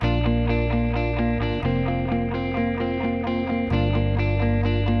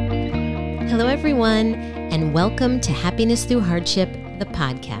Hello, everyone, and welcome to Happiness Through Hardship, the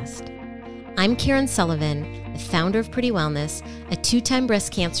podcast. I'm Karen Sullivan, the founder of Pretty Wellness, a 2-time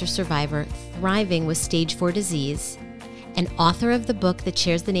breast cancer survivor thriving with stage 4 disease, and author of the book that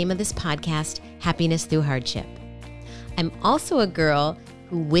shares the name of this podcast, Happiness Through Hardship. I'm also a girl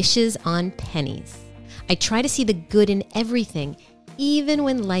who wishes on pennies. I try to see the good in everything, even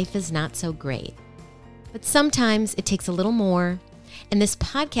when life is not so great. But sometimes it takes a little more, and this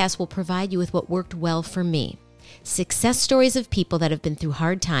podcast will provide you with what worked well for me. Success stories of people that have been through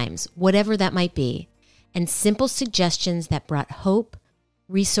hard times, whatever that might be, and simple suggestions that brought hope,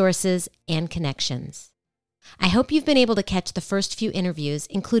 resources, and connections. I hope you've been able to catch the first few interviews,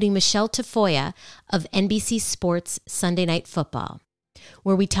 including Michelle Tafoya of NBC Sports Sunday Night Football,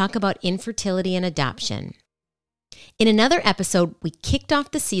 where we talk about infertility and adoption. In another episode, we kicked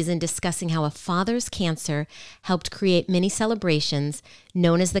off the season discussing how a father's cancer helped create mini celebrations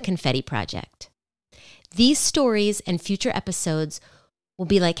known as the Confetti Project. These stories and future episodes will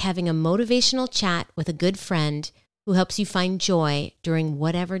be like having a motivational chat with a good friend who helps you find joy during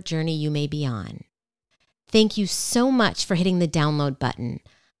whatever journey you may be on. Thank you so much for hitting the download button.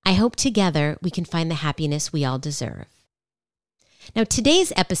 I hope together we can find the happiness we all deserve. Now,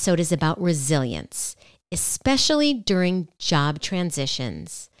 today's episode is about resilience, especially during job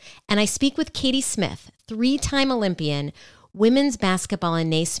transitions. And I speak with Katie Smith, 3-time Olympian, women's basketball and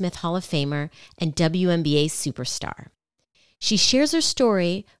Naismith Hall of Famer, and WNBA superstar. She shares her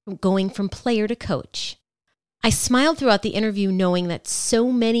story from going from player to coach. I smiled throughout the interview knowing that so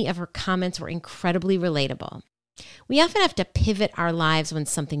many of her comments were incredibly relatable. We often have to pivot our lives when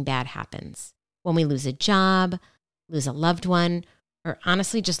something bad happens. When we lose a job, lose a loved one, or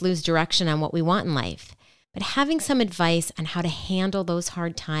honestly just lose direction on what we want in life. But having some advice on how to handle those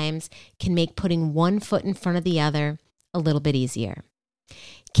hard times can make putting one foot in front of the other a little bit easier.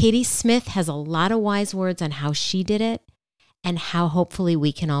 Katie Smith has a lot of wise words on how she did it and how hopefully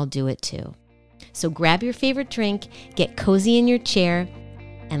we can all do it too. So grab your favorite drink, get cozy in your chair,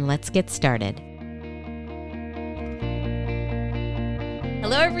 and let's get started.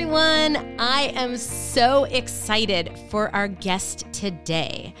 Hello, everyone. I am so excited for our guest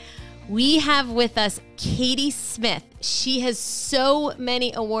today. We have with us Katie Smith. She has so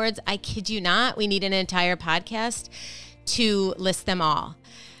many awards. I kid you not. We need an entire podcast to list them all.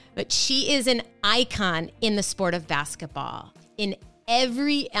 But she is an icon in the sport of basketball in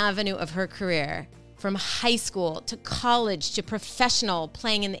every avenue of her career, from high school to college to professional,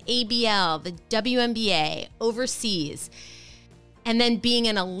 playing in the ABL, the WNBA, overseas, and then being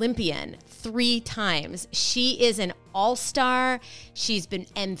an Olympian 3 times. She is an all-star. She's been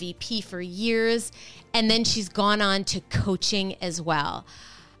MVP for years, and then she's gone on to coaching as well.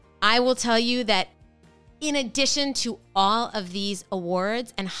 I will tell you that in addition to all of these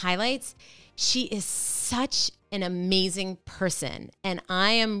awards and highlights, she is such an amazing person, and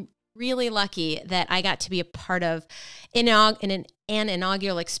I am really lucky that I got to be a part of an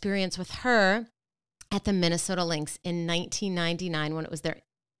inaugural experience with her at the Minnesota Lynx in 1999 when it was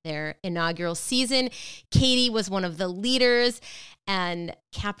their inaugural season. Katie was one of the leaders and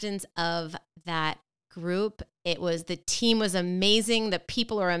captains of that group. The team was amazing. The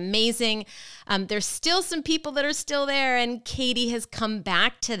people are amazing. There's still some people that are still there, and Katie has come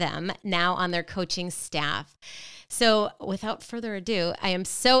back to them now on their coaching staff. So without further ado, I am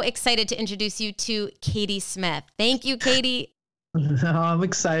so excited to introduce you to Katie Smith. Thank you, Katie. I'm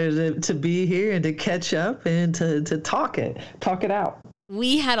excited to be here and to catch up and to talk it out.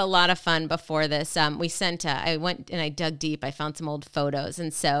 We had a lot of fun before this. I went and I dug deep. I found some old photos.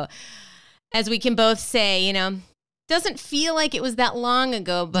 And so as we can both say, doesn't feel like it was that long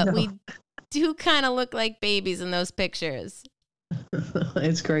ago, but no. We do kind of look like babies in those pictures.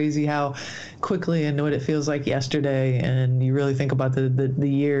 It's crazy how quickly and what it feels like yesterday, and you really think about the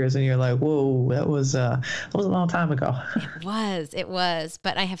years, and you're like, "Whoa, that was a long time ago." It was.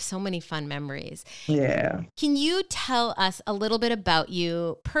 But I have so many fun memories. Yeah. Can you tell us a little bit about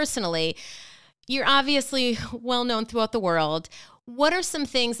you personally? You're obviously well known throughout the world. What are some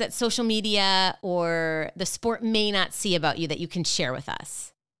things that social media or the sport may not see about you that you can share with us?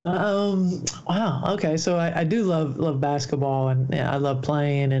 Wow. Okay. So I do love basketball, and I love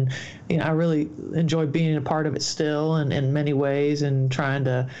playing, and I really enjoy being a part of it still, and in many ways, and trying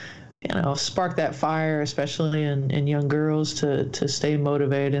to, spark that fire, especially in young girls to stay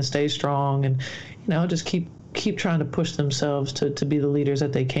motivated and stay strong, and, just keep trying to push themselves to be the leaders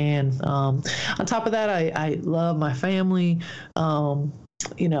that they can. On top of that, I love my family.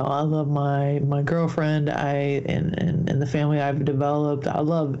 I love my girlfriend. And the family I've developed. I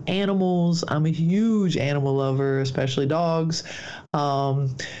love animals. I'm a huge animal lover, especially dogs.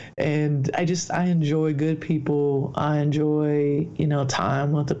 And I enjoy good people. I enjoy,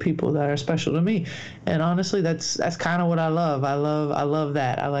 time with the people that are special to me. And honestly, that's kind of what I love. I love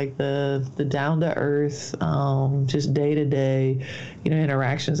that. I like the down to earth, just day to day,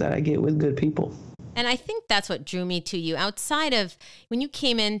 interactions that I get with good people. And I think that's what drew me to you. Outside of when you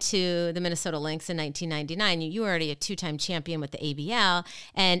came into the Minnesota Lynx in 1999, you were already a 2-time champion with the ABL,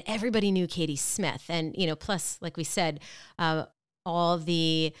 and everybody knew Katie Smith. And, plus, like we said, all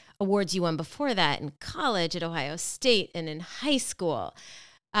the awards you won before that in college, at Ohio State, and in high school.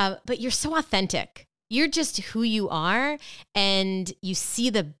 But you're so authentic. You're just who you are, and you see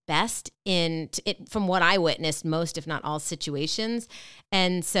the best in it from what I witnessed most, if not all, situations.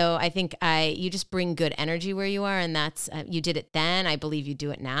 And so I think you just bring good energy where you are, and that's you did it then. I believe you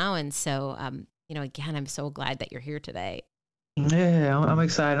do it now, and so again, I'm so glad that you're here today. Yeah, I'm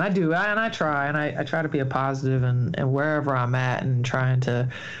excited. I try to be a positive and wherever I'm at, and trying to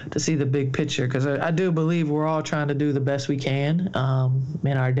see the big picture, because I do believe we're all trying to do the best we can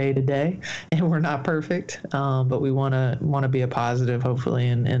in our day to day, and we're not perfect, but we want to be a positive, hopefully,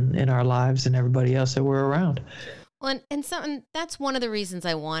 in our lives and everybody else that we're around. Well, and that's one of the reasons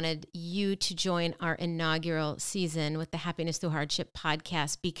I wanted you to join our inaugural season with the Happiness Through Hardship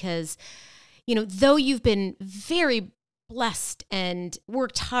podcast, because though you've been very blessed and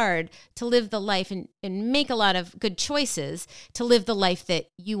worked hard to live the life and make a lot of good choices to live the life that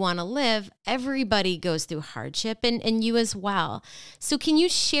you want to live, everybody goes through hardship, and you as well. So can you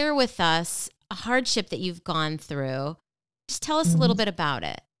share with us a hardship that you've gone through? Just tell us a little bit about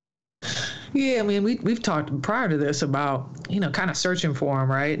it. Yeah, I mean, we've talked prior to this about, kind of searching for them,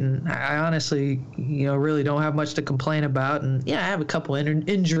 right? And I honestly, really don't have much to complain about. And I have a couple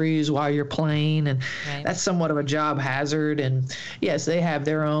injuries while you're playing, and that's somewhat of a job hazard. And yes, they have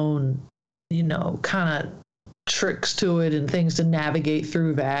their own, kind of tricks to it and things to navigate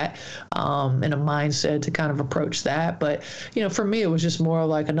through that, and a mindset to kind of approach that. But, for me, it was just more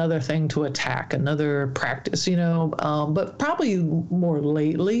like another thing to attack, another practice, but probably more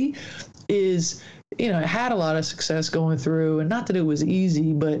lately is, I had a lot of success going through, and not that it was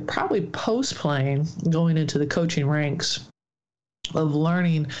easy, but probably post-playing, going into the coaching ranks of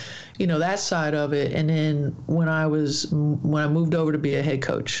learning, that side of it. And then when I moved over to be a head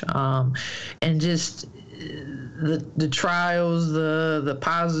coach, and just the trials, the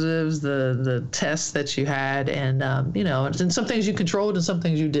positives, the tests that you had, and and some things you controlled and some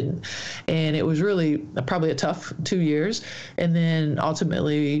things you didn't. And it was really probably a tough 2 years. And then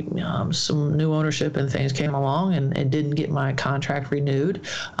ultimately some new ownership and things came along, and didn't get my contract renewed.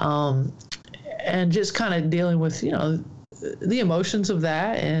 And just kind of dealing with, the emotions of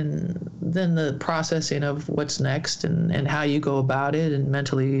that, and then the processing of what's next, and how you go about it, and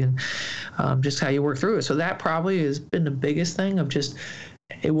mentally, and just how you work through it. So that probably has been the biggest thing of just,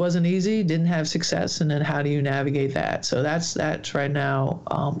 it wasn't easy, didn't have success, and then how do you navigate that? So that's right now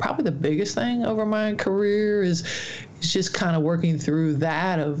probably the biggest thing over my career is just kind of working through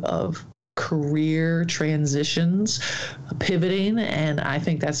that of career transitions, pivoting. And I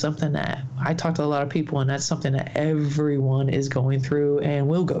think that's something that I talk to a lot of people, and that's something that everyone is going through and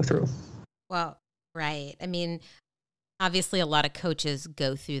will go through. Well, right. I mean, obviously a lot of coaches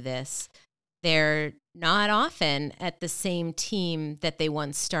go through this. They're not often at the same team that they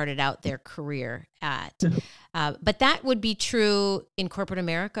once started out their career at. But that would be true in corporate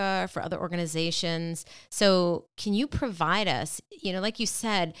America, for other organizations. So can you provide us, like you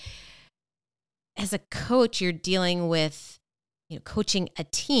said, as a coach, you're dealing with, coaching a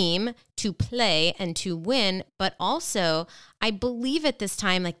team to play and to win, but also I believe at this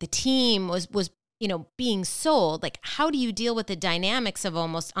time, like the team was being sold. Like, how do you deal with the dynamics of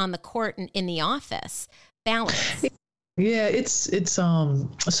almost on the court and in the office balance? Yeah, it's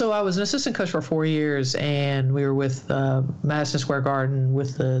so I was an assistant coach for 4 years, and we were with Madison Square Garden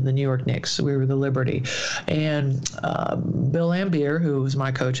with the New York Knicks. We were the Liberty, and Bill Laimbeer, who was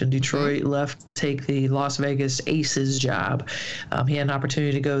my coach in Detroit, left to take the Las Vegas Aces job. He had an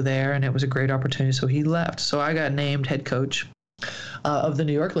opportunity to go there, and it was a great opportunity, so he left. So I got named head coach of the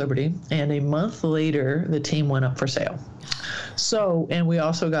New York Liberty, and a month later, the team went up for sale. So, and we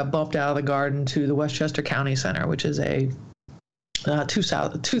also got bumped out of the Garden to the Westchester County Center, which is a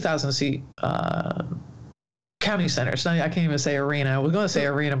 2,000 seat county center. So I can't even say arena. I was going to say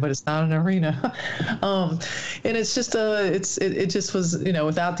arena, but it's not an arena. And it's just it just was,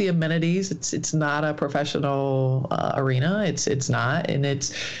 without the amenities, it's not a professional arena. It's not. And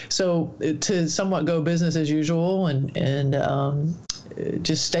it's so to somewhat go business as usual. And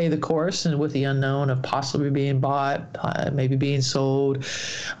just stay the course, and with the unknown of possibly being bought, maybe being sold.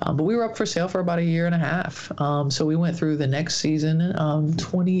 But we were up for sale for about a year and a half. So we went through the next season,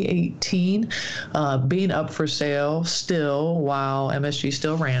 2018, being up for sale still while MSG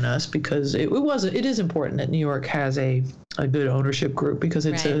still ran us, because it is important that New York has a good ownership group, because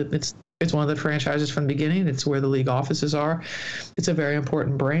it's one of the franchises from the beginning. It's where the league offices are. It's a very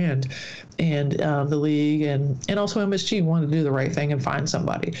important brand. And the league and also MSG wanted to do the right thing and find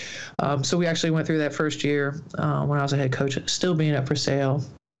somebody. So we actually went through that first year when I was a head coach, still being up for sale.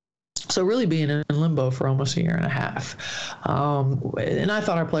 So really being in limbo for almost a year and a half. And I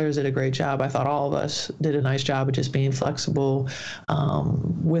thought our players did a great job. I thought all of us did a nice job of just being flexible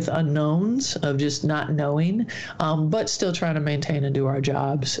with unknowns of just not knowing, but still trying to maintain and do our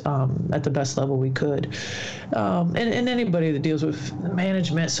jobs at the best level we could. And anybody that deals with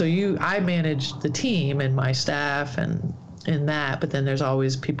management, I manage the team and my staff and in that, but then there's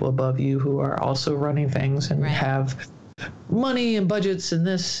always people above you who are also running things and have money and budgets and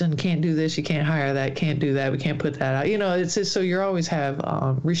this, and can't do this, you can't hire that, can't do that, we can't put that out. It's just, so you always have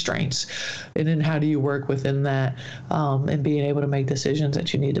restraints, and then how do you work within that, and being able to make decisions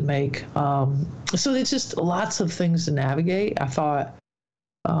that you need to make. So it's just lots of things to navigate. I thought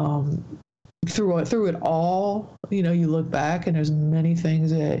through it all, you look back and there's many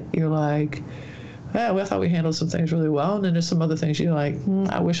things that you're like, yeah, well, I thought we handled some things really well. And then there's some other things you're like,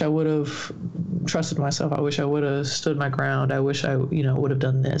 I wish I would have trusted myself. I wish I would have stood my ground. I wish I, would have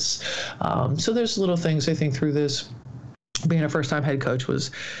done this. So there's little things I think through this. Being a first-time head coach was,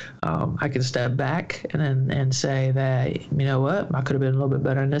 I can step back and say that, you know what, I could have been a little bit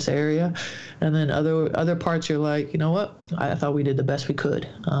better in this area. And then other parts you're like, you know what, I thought we did the best we could.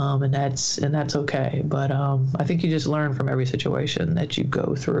 And that's okay. But I think you just learn from every situation that you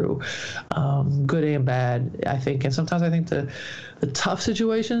go through, good and bad, I think. And sometimes I think the tough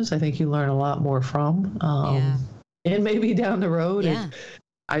situations, I think you learn a lot more from. And maybe down the road, if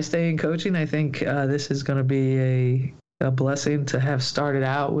I stay in coaching, I think this is going to be a blessing to have started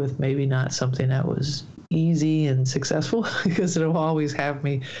out with maybe not something that was easy and successful, because it'll always have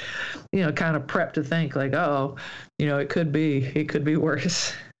me, kind of prepped to think like, it could be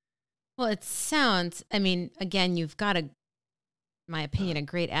worse. Well, it sounds, again, you've got in my opinion, a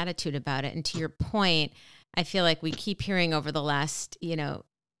great attitude about it. And to your point, I feel like we keep hearing over the last,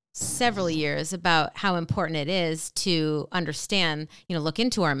 several years about how important it is to understand, look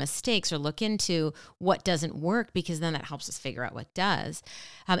into our mistakes or look into what doesn't work, because then that helps us figure out what does.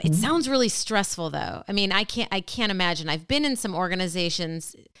 It sounds really stressful though. I can't imagine. I've been in some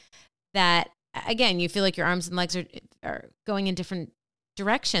organizations that, again, you feel like your arms and legs are going in different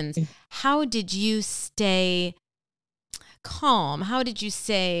directions. How did you stay calm? How did you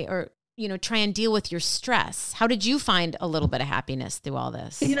try and deal with your stress? How did you find a little bit of happiness through all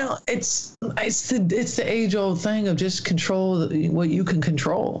this? It's the age old thing of just control what you can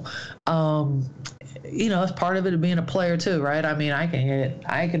control. It's part of it of being a player too, right?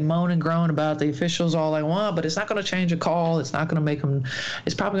 I can moan and groan about the officials all I want, but it's not going to change a call. It's not going to make them,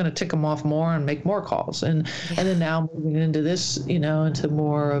 it's probably going to tick them off more and make more calls. And then now moving into this, into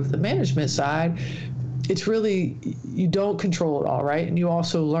more of the management side, it's really, you don't control it all, right? And you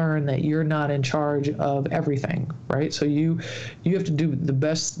also learn that you're not in charge of everything, right? So you have to do the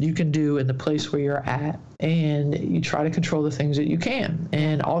best you can do in the place where you're at, and you try to control the things that you can.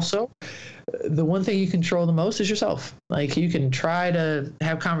 And also, the one thing you control the most is yourself. Like, you can try to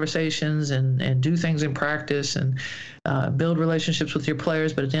have conversations and do things in practice and build relationships with your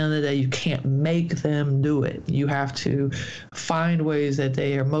players, but at the end of the day, you can't make them do it. You have to find ways that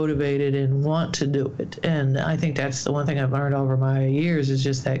they are motivated and want to do it. And I think that's the one thing I've learned over my years, is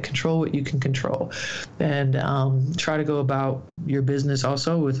just that control what you can control, and try to go about your business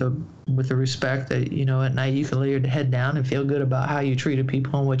also with the respect that, at night you can lay your head down and feel good about how you treated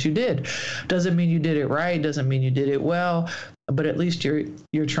people and what you did. Doesn't mean you did it right, doesn't mean you did it well, but at least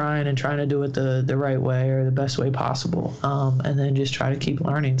you're trying to do it the right way or the best way possible, and then just try to keep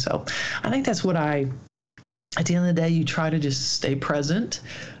learning. So I think that's what at the end of the day, you try to just stay present,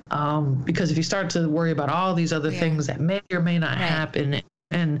 because if you start to worry about all these other things that may or may not happen,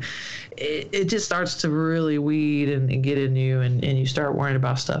 and it just starts to really weed and get in you, and you start worrying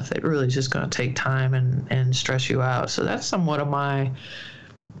about stuff that really is just going to take time and stress you out. So that's somewhat of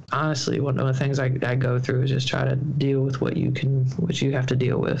honestly, one of the things I go through is just try to deal with what you have to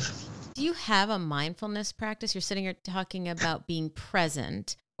deal with. Do you have a mindfulness practice? You're sitting here talking about being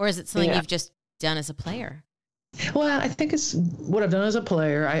present, or is it something you've just done as a player? Well, I think it's what I've done as a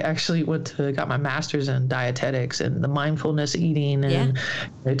player. I actually got my master's in dietetics and the mindfulness eating and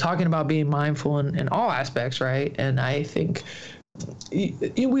talking about being mindful in all aspects, right? And I think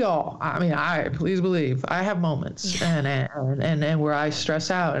we all, I mean, please believe I have moments and where I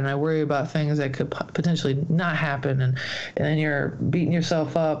stress out and I worry about things that could potentially not happen. And then you're beating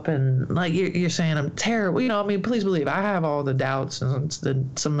yourself up and like, you're saying I'm terrible. I mean, please believe I have all the doubts and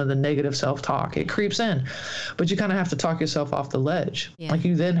some of the negative self-talk. It creeps in, but you kind of have to talk yourself off the ledge. Yeah. Like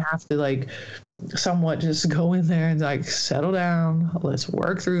you then have to like somewhat just go in there and like settle down, let's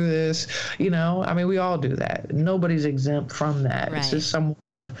work through this. I mean, we all do that. Nobody's exempt from that. Right. It's just and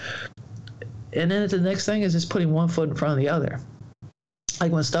then the next thing is just putting one foot in front of the other.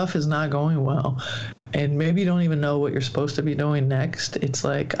 Like when stuff is not going well and maybe you don't even know what you're supposed to be doing next, it's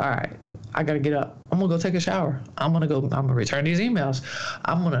like, all right, I got to get up. I'm going to go take a shower. I'm going to return these emails.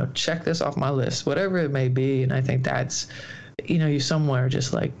 I'm going to check this off my list, whatever it may be. And I think that's, you somewhere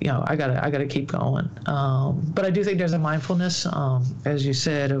just like, I gotta keep going. But I do think there's a mindfulness, as you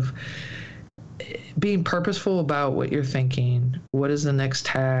said, of being purposeful about what you're thinking. What is the next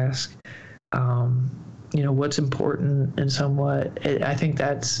task? What's important and somewhat. I think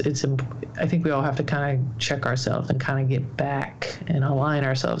I think we all have to kind of check ourselves and kind of get back and align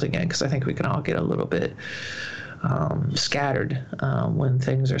ourselves again, because I think we can all get a little bit scattered when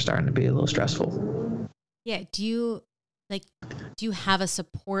things are starting to be a little stressful. Yeah. Do you have a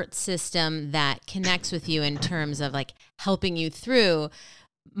support system that connects with you in terms of like helping you through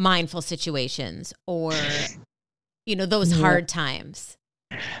mindful situations or, those hard times?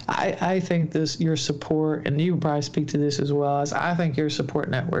 I think your support, and you probably speak to this as well, as I think your support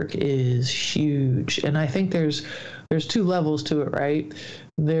network is huge. And I think there's two levels to it, right?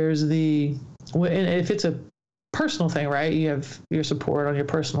 There's and if it's a personal thing, right? You have your support on your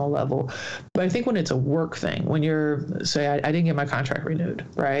personal level. But I think when it's a work thing, when you're, say, I didn't get my contract renewed,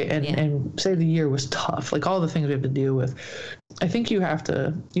 right? And say the year was tough, like all the things we have to deal with. I think you have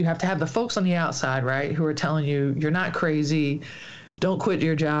to have the folks on the outside, right? Who are telling you, you're not crazy. Don't quit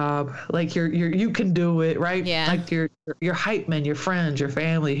your job. Like you can do it, right? Yeah. Like your hype men, your friends, your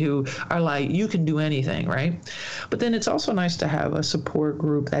family who are like, you can do anything, right? But then it's also nice to have a support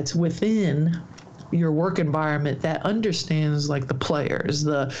group that's within your work environment that understands like the players,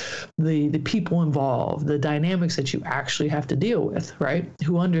 the people involved, the dynamics that you actually have to deal with, right?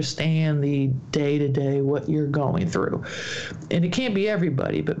 Who understand the day-to-day, what you're going through. And it can't be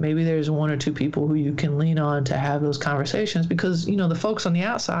everybody, but maybe there's one or two people who you can lean on to have those conversations, because, the folks on the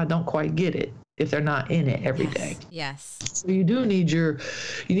outside don't quite get it if they're not in it every day. Yes. So you do need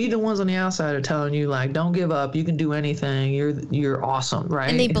the ones on the outside are telling you like, don't give up. You can do anything. You're awesome. Right.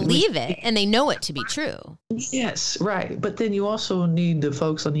 And they believe it and they know it to be true. Yes. Right. But then you also need the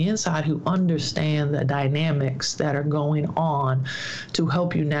folks on the inside who understand the dynamics that are going on to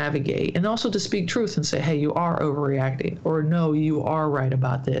help you navigate, and also to speak truth and say, hey, you are overreacting, or no, you are right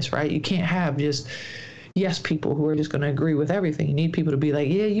about this. Right. You can't have just yes people who are just going to agree with everything. You need people to be like,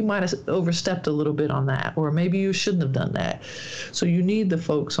 yeah, you might have overstepped a little bit on that, or maybe you shouldn't have done that. So you need the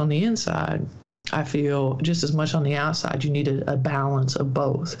folks on the inside, I feel, just as much on the outside. You need a balance of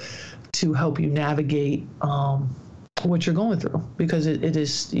both to help you navigate what you're going through, because it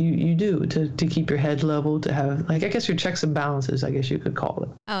is you do to keep your head level, to have, like, I guess your checks and balances, I guess you could call it.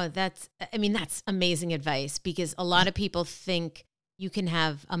 Oh, that's amazing advice, because a lot of people think you can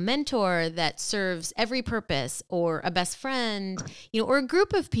have a mentor that serves every purpose, or a best friend, or a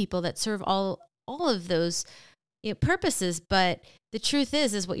group of people that serve all of those purposes. But the truth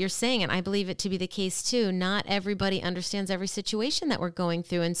is what you're saying, and I believe it to be the case too. Not everybody understands every situation that we're going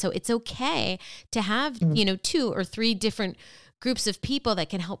through. And so it's okay to have, 2 or 3 different groups of people that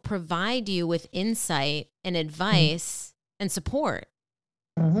can help provide you with insight and advice and support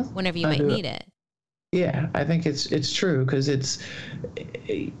whenever you might need it. Yeah, I think it's true, because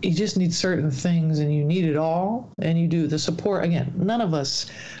you just need certain things and you need it all, and you do the support. Again,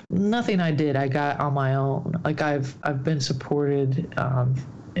 nothing I did I got on my own. Like I've been supported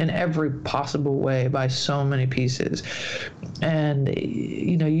in every possible way by so many pieces. And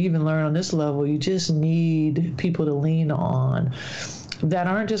you even learn on this level, you just need people to lean on that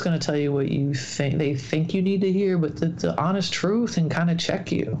aren't just going to tell you what you think they think you need to hear, but the honest truth, and kind of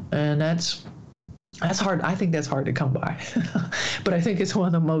check you. And that's hard. I think that's hard to come by, but I think it's one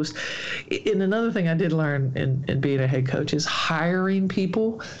of the most. And another thing I did learn in being a head coach is hiring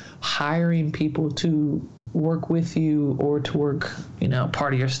people to work with you or to work,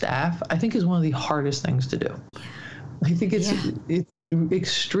 part of your staff, I think is one of the hardest things to do. I think it's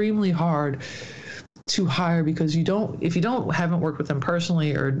extremely hard to hire, because if you haven't worked with them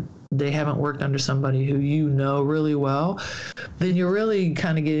personally, or they haven't worked under somebody who really well, then you're really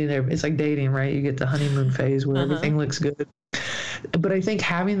kind of getting there. It's like dating, right? You get the honeymoon phase where everything looks good. But I think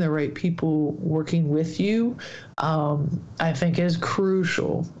having the right people working with you, I think is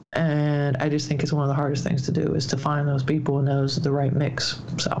crucial. And I just think it's one of the hardest things to do is to find those people and the right mix.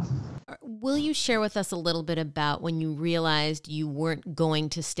 So. Will you share with us a little bit about when you realized you weren't going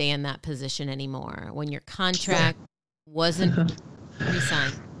to stay in that position anymore, when your contract wasn't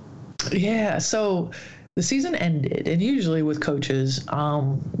re-signed? Yeah. So the season ended, and usually with coaches,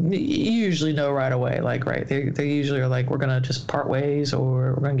 you usually know right away, like, right, they usually are like, we're going to just part ways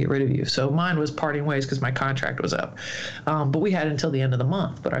or we're going to get rid of you. So mine was parting ways because my contract was up. But we had until the end of the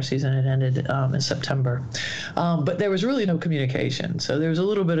month, but our season had ended in September. But there was really no communication. So there was a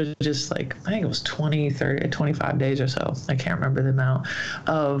little bit of just like, I think it was 20, 30, 25 days or so. I can't remember the amount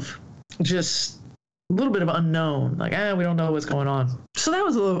of just a little bit of unknown, like, we don't know what's going on. So that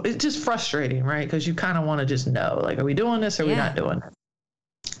was it's just frustrating, right? Because you kind of want to just know, like, are we doing this or are we not doing it?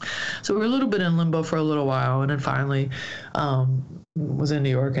 So we were a little bit in limbo for a little while, and then finally was in New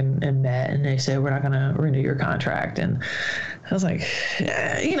York and met, and they said, we're not going to renew your contract. And I was like,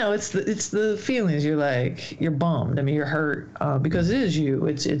 it's the feelings. You're like, you're bummed. I mean, you're hurt because it is you.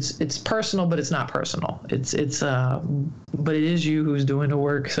 It's personal, but it's not personal. But it is you who's doing the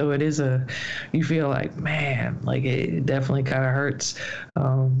work. So it is you feel like, man, like it definitely kind of hurts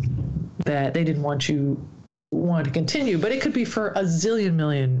that they didn't want to continue, but it could be for a zillion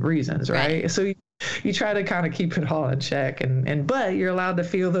million reasons, right? So you try to kind of keep it all in check, but you're allowed to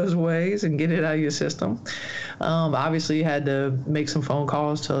feel those ways and get it out of your system. Obviously, you had to make some phone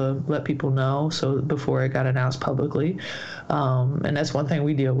calls to let people know, so before it got announced publicly. And that's one thing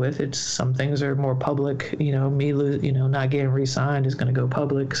we deal with. It's some things are more public. Me, not getting re-signed is going to go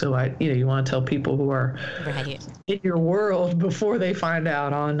public. So you want to tell people who are in your world before they find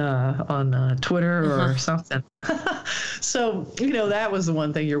out on Twitter or something. So that was the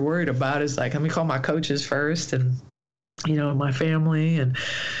one thing you're worried about is like, let me call my coaches first and my family and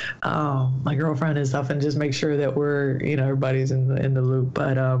my girlfriend and stuff, and just make sure that we're everybody's in the loop.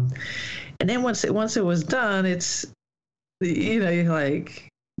 But and then once it was done, it's you're like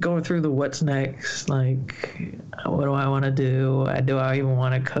going through the what's next, like what do I want to do? Do I even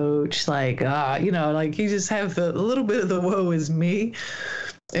want to coach? Like like you just have a little bit of the woe is me,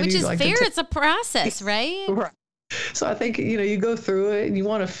 which is fair. It's a process, right? Right. So I think, you go through it and you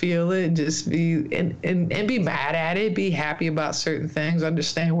want to feel it and just be and be mad at it, be happy about certain things,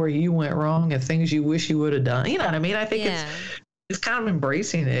 understand where you went wrong and things you wish you would have done. You know what I mean? I think it's kind of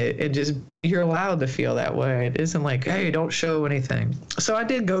embracing it and just you're allowed to feel that way. It isn't like, hey, don't show anything. So I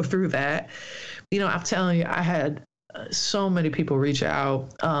did go through that. I'm telling you, I had so many people reach out,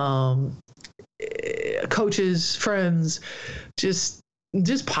 coaches, friends, just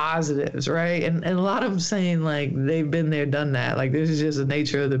positives, right? And a lot of them saying like they've been there, done that. Like this is just the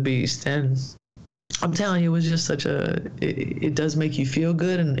nature of the beast. And I'm telling you, it was just it does make you feel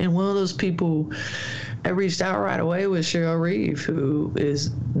good. And one of those people I reached out right away was Cheryl Reeve, who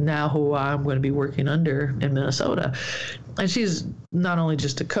is now who I'm going to be working under in Minnesota. And she's not only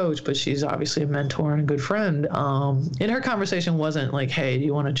just a coach, but she's obviously a mentor and a good friend. And her conversation wasn't like, hey, do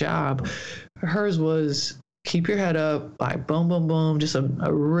you want a job? Hers was, keep your head up, like boom, boom, boom, just a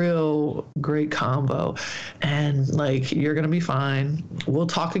real great combo. And like, you're going to be fine. We'll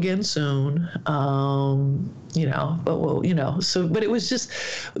talk again soon. But but it was just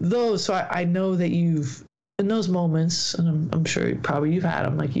those. So I know that you've, in those moments, and I'm sure probably you've had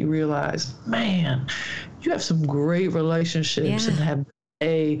them, like you realize, man, you have some great relationships and have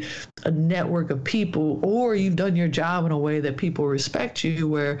a network of people, or you've done your job in a way that people respect you,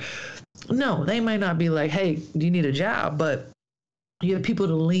 where no, they might not be like, hey, do you need a job? But you have people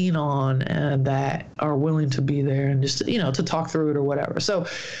to lean on and that are willing to be there and just, to talk through it or whatever. So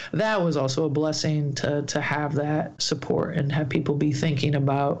that was also a blessing to have that support and have people be thinking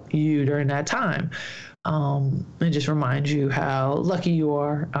about you during that time. And just remind you how lucky you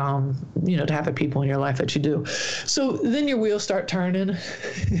are, to have the people in your life that you do. So then your wheels start turning.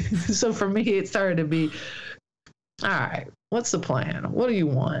 So for me, it started to be, all right, what's the plan? What do you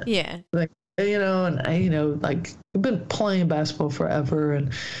want? Yeah. Like, and I, like I've been playing basketball forever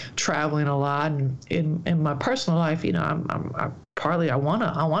and traveling a lot. And in my personal life, I want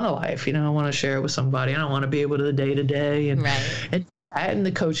a life, I want to share it with somebody. I don't want to be able to the day to day and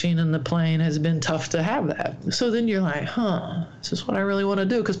the coaching and the playing has been tough to have that. So then you're like, this is what I really want to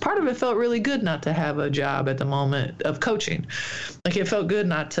do. Because part of it felt really good not to have a job at the moment of coaching. Like it felt good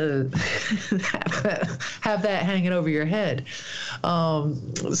not to have that hanging over your head. So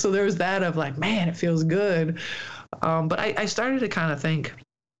there was that of like, man, it feels good. But I started to kind of think,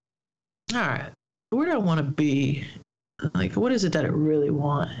 all right, where do I want to be like, what is it that I really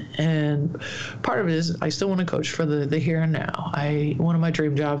want? And part of it is I still want to coach for the here and now. One of my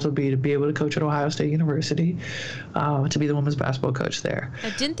dream jobs would be to be able to coach at Ohio State University, to be the women's basketball coach there. Now,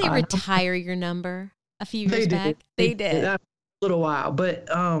 didn't they retire your number a few years back? They did. A little while, but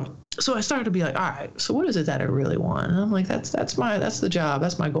so I started to be like, all right, so what is it that I really want? And I'm like, that's the job,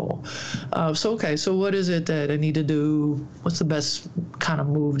 that's my goal. So what is it that I need to do? What's the best kind of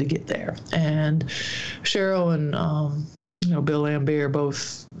move to get there? And Cheryl and Bill Lambert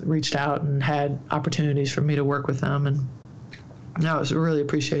both reached out and had opportunities for me to work with them, and no, it was really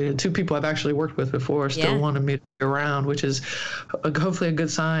appreciated. 2 people I've actually worked with before still wanted me to be around, which is hopefully a good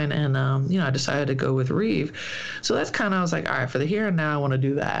sign. And, I decided to go with Reeve. So that's kind of, I was like, all right, for the here and now, I want to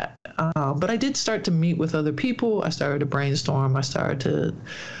do that. But I did start to meet with other people. I started to brainstorm. I started to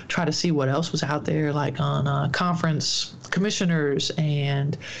try to see what else was out there, like on conference commissioners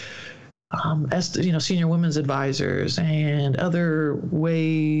and senior women's advisors and other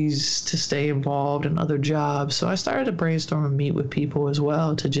ways to stay involved in other jobs. So I started to brainstorm and meet with people as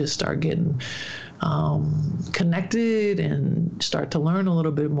well to just start getting connected and start to learn a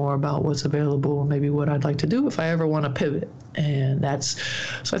little bit more about what's available and maybe what I'd like to do if I ever want to pivot. And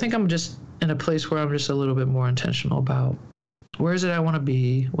so I think I'm just in a place where I'm just a little bit more intentional about where is it I want to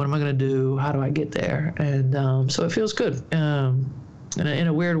be? What am I going to do? How do I get there? And so it feels good. In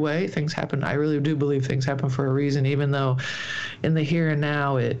a weird way, things happen. I really do believe things happen for a reason, even though in the here and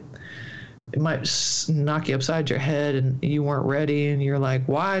now, it might knock you upside your head and you weren't ready and you're like,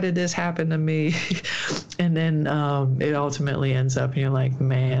 why did this happen to me? And then it ultimately ends up and you're like,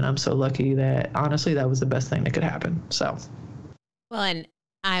 man, I'm so lucky that honestly, that was the best thing that could happen. So. Well, and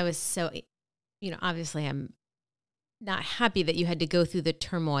I was so, obviously I'm not happy that you had to go through the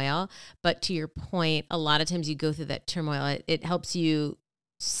turmoil, but to your point, a lot of times you go through that turmoil, it helps you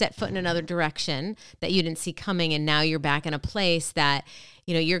set foot in another direction that you didn't see coming. And now you're back in a place that,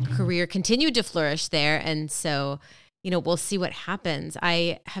 your career continued to flourish there. And so, we'll see what happens.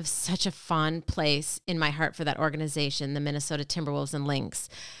 I have such a fond place in my heart for that organization, the Minnesota Timberwolves and Lynx.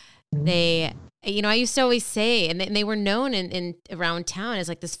 They, I used to always say, and they were known in around town as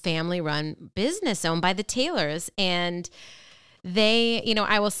like this family-run business owned by the Taylors. And they,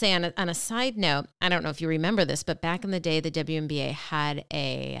 I will say on a side note, I don't know if you remember this, but back in the day, the WNBA had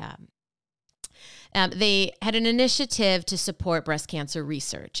they had an initiative to support breast cancer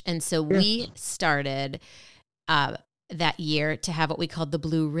research. And so we started that year to have what we called the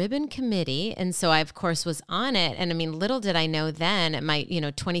Blue Ribbon Committee. And so I, of course, was on it. And I mean, little did I know then at my,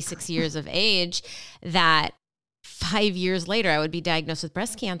 26 years of age, that 5 years later, I would be diagnosed with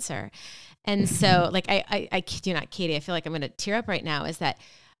breast cancer. And so like, I kid you not, Katie, I feel like I'm going to tear up right now, is that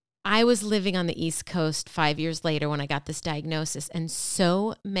I was living on the East Coast 5 years later when I got this diagnosis. And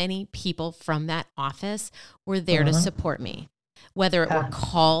so many people from that office were there to support me. Whether it were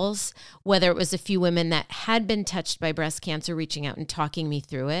calls, whether it was a few women that had been touched by breast cancer reaching out and talking me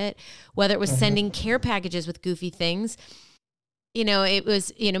through it, whether it was sending care packages with goofy things. It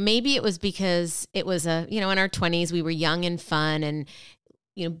was, maybe it was because it was in our 20s, we were young and fun and,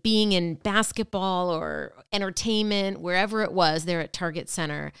 being in basketball or entertainment, wherever it was there at Target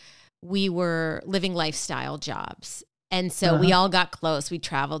Center, we were living lifestyle jobs. And so we all got close. We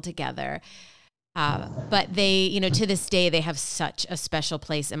traveled together. But they, to this day, they have such a special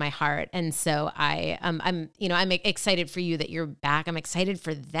place in my heart. And so I'm excited for you that you're back. I'm excited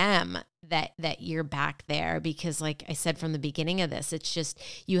for them that you're back there, because like I said, from the beginning of this, it's just,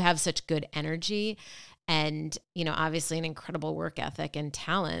 you have such good energy and, obviously an incredible work ethic and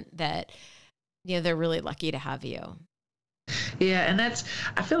talent that, they're really lucky to have you. Yeah. And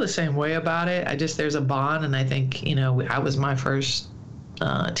I feel the same way about it. There's a bond. And I think, I was my first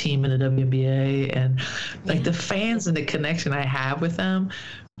team in the WNBA, and like the fans and the connection I have with them,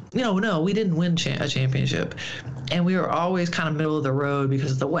 no, we didn't win a championship, and we were always kind of middle of the road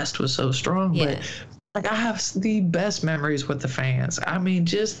because the West was so strong. Yeah. But like I have the best memories with the fans. I mean,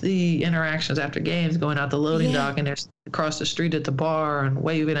 just the interactions after games, going out the loading dock and they're across the street at the bar and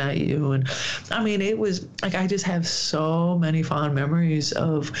waving at you. And I mean, it was like, I just have so many fond memories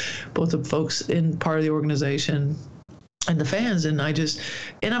of both the folks in part of the organization and the fans. And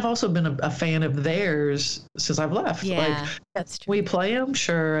I've also been a fan of theirs since I've left. Yeah, like, that's true. We play them,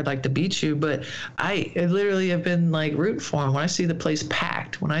 sure, I'd like to beat you, but I literally have been like rooting for them. When I see the place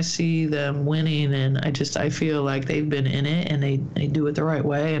packed, when I see them winning, and I feel like they've been in it and they do it the right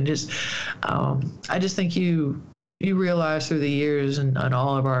way. And I just think you you realize through the years and on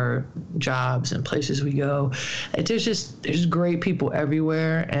all of our jobs and places we go, there's great people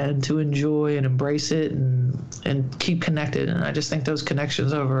everywhere, and to enjoy and embrace it and keep connected. And I just think those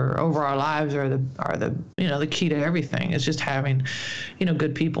connections over our lives are the the key to everything. It's just having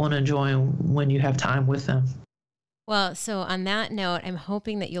good people and enjoying when you have time with them. Well, so on that note, I'm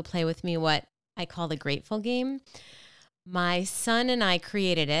hoping that you'll play with me what I call the Grateful Game. My son and I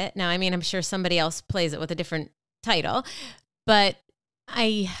created it. Now, I mean, I'm sure somebody else plays it with a different title, but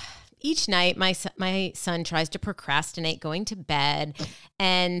each night my son tries to procrastinate going to bed.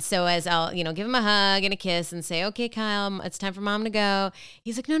 And so as I'll, give him a hug and a kiss and say, okay, Kyle, it's time for mom to go.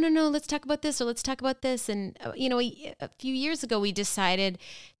 He's like, no, let's talk about this, or let's talk about this. And, a few years ago, we decided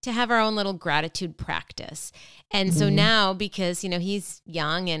to have our own little gratitude practice. And so now, because, he's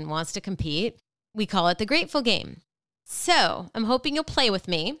young and wants to compete, we call it the Grateful Game. So I'm hoping you'll play with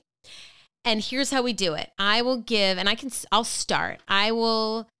me. And here's how we do it. I will give, and I'll start. I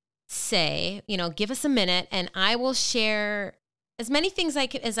will say, give us a minute, and I will share as many things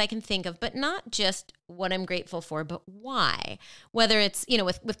as I can think of, but not just what I'm grateful for, but why. Whether it's,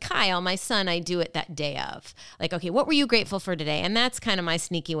 with Kyle, my son, I do it that day of. Like, okay, what were you grateful for today? And that's kind of my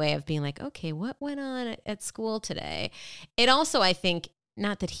sneaky way of being like, okay, what went on at school today? It also, I think,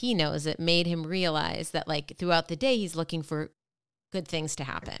 not that he knows it, made him realize that, like, throughout the day, he's looking for good things to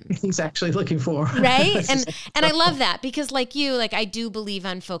happen. He's actually looking for. Right? And I love that, because like you, like, I do believe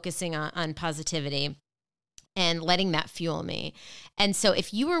on focusing on positivity and letting that fuel me. And so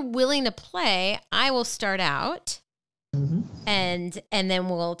if you are willing to play, I will start out and then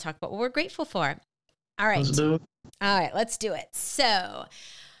we'll talk about what we're grateful for. All right. Let's do it. All right, let's do it. So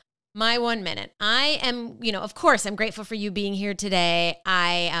my 1 minute. I am, of course, I'm grateful for you being here today.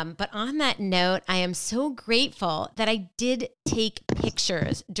 But on that note, I am so grateful that I did take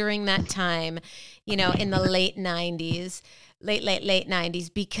pictures during that time, in the late 90s, late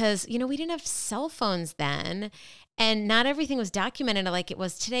 90s, because, we didn't have cell phones then, and not everything was documented like it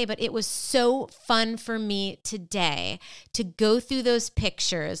was today, but it was so fun for me today to go through those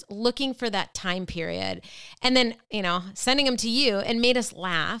pictures, looking for that time period, and then, sending them to you, and made us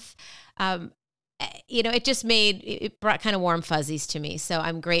laugh. It brought kind of warm fuzzies to me. So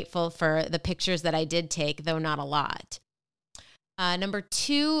I'm grateful for the pictures that I did take, though not a lot. Number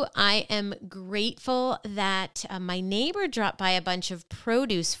 2, I am grateful that my neighbor dropped by a bunch of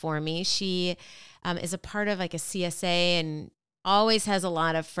produce for me. She is a part of like a CSA and always has a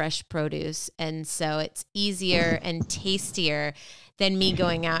lot of fresh produce. And so it's easier and tastier than me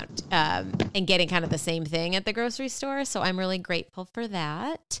going out and getting kind of the same thing at the grocery store. So I'm really grateful for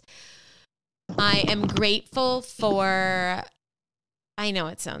that. I am grateful for, I know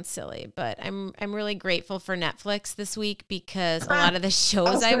it sounds silly, but I'm really grateful for Netflix this week, because a lot of the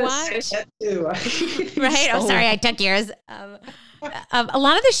shows I watch. Right? Oh, sorry, I took yours. A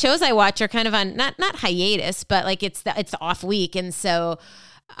lot of the shows I watch are kind of on not hiatus, but like it's the off week, and so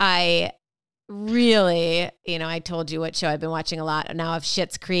I really, I told you what show I've been watching a lot now of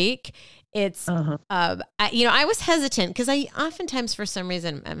Schitt's Creek. It's I was hesitant, because I oftentimes, for some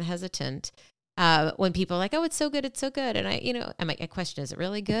reason, I'm hesitant when people are like, oh, it's so good, and I'm like, I question, is it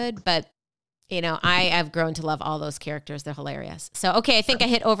really good? But I have grown to love all those characters. They're hilarious. So, okay, I think I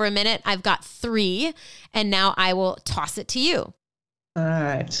hit over a minute. I've got 3, and now I will toss it to you. All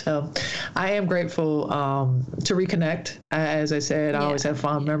right. So I am grateful to reconnect. As I said, I always have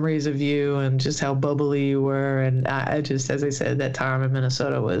fond memories of you and just how bubbly you were. And I just, as I said, that time in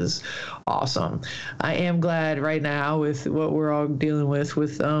Minnesota was awesome. I am glad right now with what we're all dealing with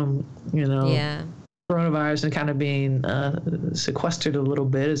coronavirus and kind of being sequestered a little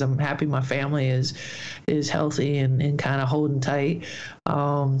bit, as I'm happy my family is healthy and kind of holding tight.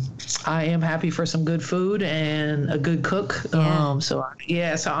 I am happy for some good food and a good cook. So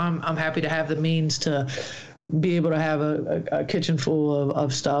I'm happy to have the means to be able to have a kitchen full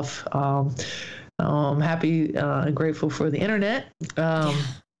of stuff. I'm happy and grateful for the internet.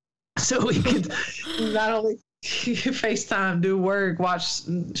 So we could not only FaceTime, do work, watch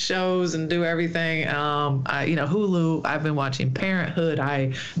shows, and do everything. Hulu, I've been watching Parenthood.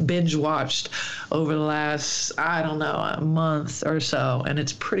 I binge watched over the last, a month or so, and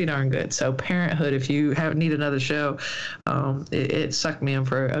it's pretty darn good. So Parenthood, if you need another show, it sucked me in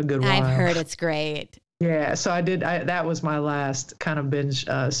for a good while. I've heard it's great. Yeah, so I did. that was my last kind of binge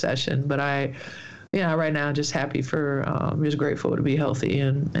session, but right now, just happy for, just grateful to be healthy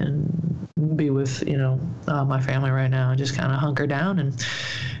and be with, my family right now, and just kind of hunker down and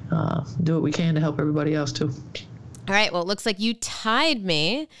do what we can to help everybody else too. All right. Well, it looks like you tied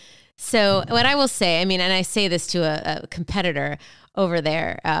me. So what I will say, and I say this to a competitor over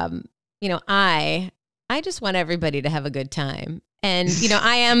there, I I just want everybody to have a good time. And,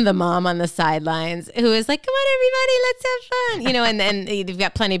 I am the mom on the sidelines who is like, come on, everybody, let's have fun. And then you've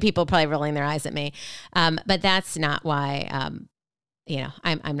got plenty of people probably rolling their eyes at me. But that's not why,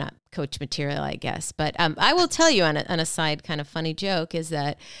 I'm not coach material, I guess. But I will tell you on a side kind of funny joke is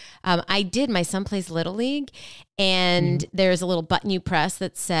that my son plays Little League, and there's a little button you press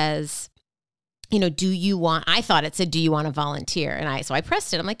that says, I thought it said, do you want to volunteer? And so I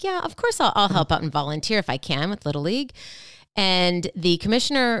pressed it. I'm like, yeah, of course I'll help out and volunteer if I can with Little League. And the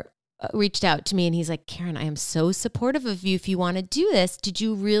commissioner reached out to me and he's like, Karen, I am so supportive of you. If you want to do this, did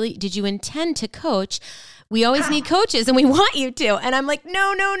you intend to coach? We always need coaches and we want you to. And I'm like,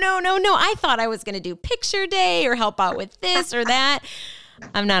 no. I thought I was going to do picture day or help out with this or that.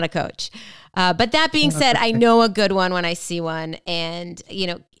 I'm not a coach. But that being said, I know a good one when I see one. And,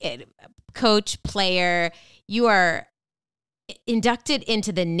 coach, player, you are inducted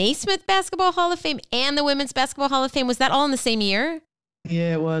into the Naismith Basketball Hall of Fame and the Women's Basketball Hall of Fame. Was that all in the same year?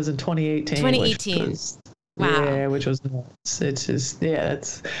 Yeah, it was in 2018. 2018. Wow. Yeah, which was nuts. It's just,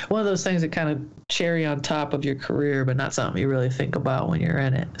 it's one of those things that kind of cherry on top of your career, but not something you really think about when you're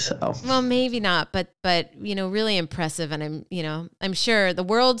in it. So, well, maybe not, but really impressive. And I'm sure the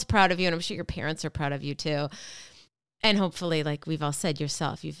world's proud of you, and I'm sure your parents are proud of you too. And hopefully, like we've all said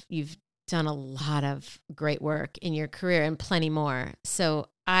yourself, you've done a lot of great work in your career and plenty more. So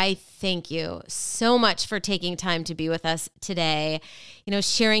I thank you so much for taking time to be with us today,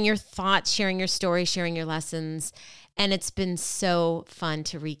 sharing your thoughts, sharing your story, sharing your lessons. And it's been so fun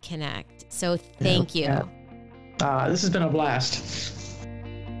to reconnect. So thank you. Yeah. This has been a blast.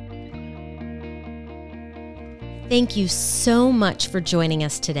 Thank you so much for joining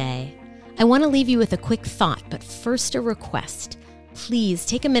us today. I want to leave you with a quick thought, but first a request. Please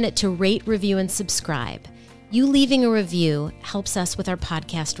take a minute to rate, review, and subscribe. You leaving a review helps us with our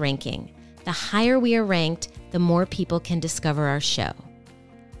podcast ranking. The higher we are ranked, the more people can discover our show.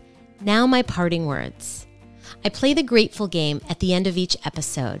 Now my parting words. I play the grateful game at the end of each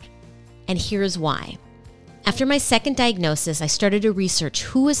episode, and here's why. After my second diagnosis, I started to research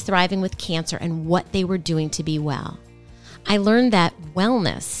who was thriving with cancer and what they were doing to be well. I learned that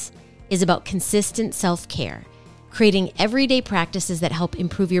wellness is about consistent self-care, creating everyday practices that help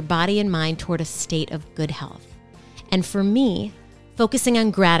improve your body and mind toward a state of good health. And for me, focusing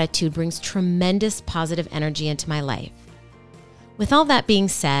on gratitude brings tremendous positive energy into my life. With all that being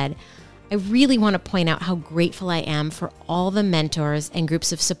said, I really want to point out how grateful I am for all the mentors and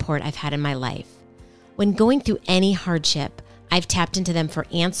groups of support I've had in my life. When going through any hardship, I've tapped into them for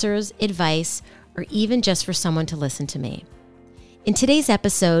answers, advice, or even just for someone to listen to me. In today's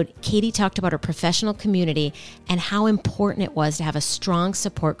episode, Katie talked about her professional community and how important it was to have a strong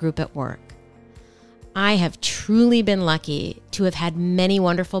support group at work. I have truly been lucky to have had many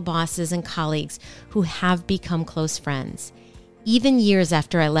wonderful bosses and colleagues who have become close friends. Even years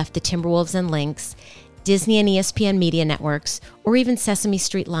after I left the Timberwolves and Lynx, Disney and ESPN media networks, or even Sesame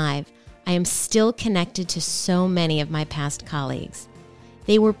Street Live, I am still connected to so many of my past colleagues.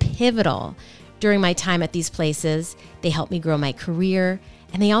 They were pivotal during my time at these places. They helped me grow my career,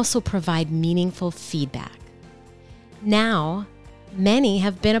 and they also provide meaningful feedback. Now, many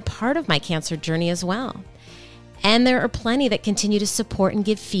have been a part of my cancer journey as well. And there are plenty that continue to support and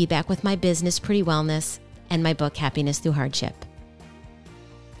give feedback with my business, Pretty Wellness, and my book, Happiness Through Hardship.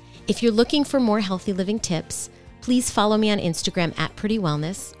 If you're looking for more healthy living tips, please follow me on Instagram at Pretty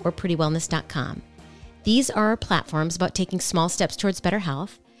Wellness or prettywellness.com. These are our platforms about taking small steps towards better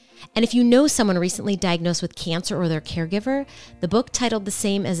health. And if you know someone recently diagnosed with cancer or their caregiver, the book titled the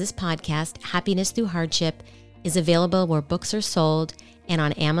same as this podcast, Happiness Through Hardship, is available where books are sold and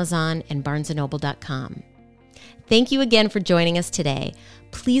on Amazon and barnesandnoble.com. Thank you again for joining us today.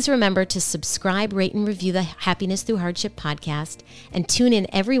 Please remember to subscribe, rate, and review the Happiness Through Hardship podcast and tune in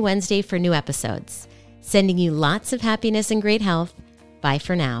every Wednesday for new episodes. Sending you lots of happiness and great health. Bye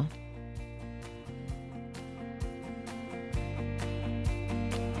for now.